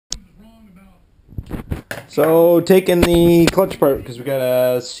So taking the clutch apart because we got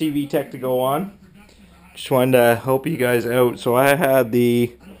a CV Tech to go on. Just wanted to help you guys out. So I had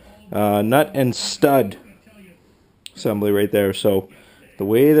the nut and stud assembly right there. So the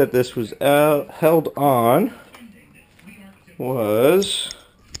way that this was held on was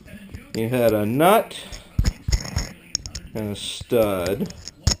you had a nut and a stud,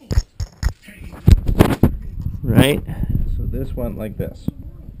 right? So this went like this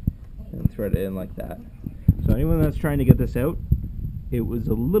and thread it in like that. So anyone that's trying to get this out, it was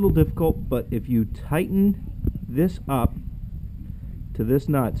a little difficult, but if you tighten this up to this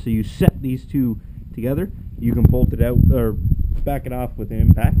nut, so you set these two together, you can bolt it out or back it off with an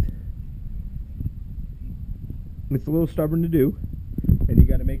impact. It's a little stubborn to do, and you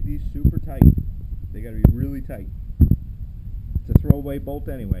got to make these super tight. They got to be really tight. It's a throwaway bolt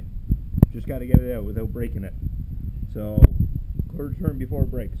anyway. Just got to get it out without breaking it. So quarter turn before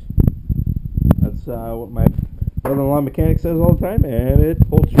it breaks. That's what my brother-in-law mechanic says all the time, and it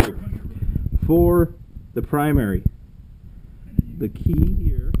holds true. For the primary, the key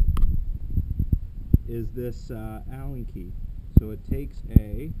here is this Allen key. So it takes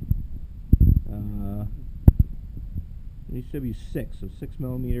a HW6, so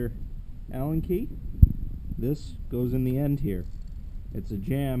 6mm Allen key. This goes in the end here. It's a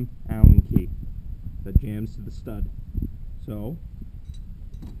jam Allen key that jams to the stud. So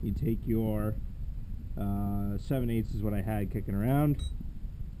you take your 7/8 is what I had kicking around.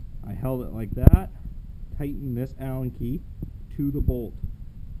 I held it like that, tighten this Allen key to the bolt.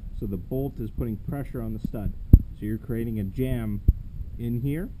 So the bolt is putting pressure on the stud. So you're creating a jam in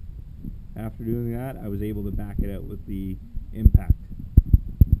here. After doing that, I was able to back it out with the impact.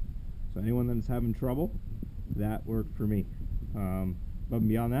 So anyone that's having trouble, that worked for me. Above and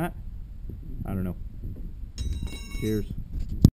beyond that, I don't know. Cheers.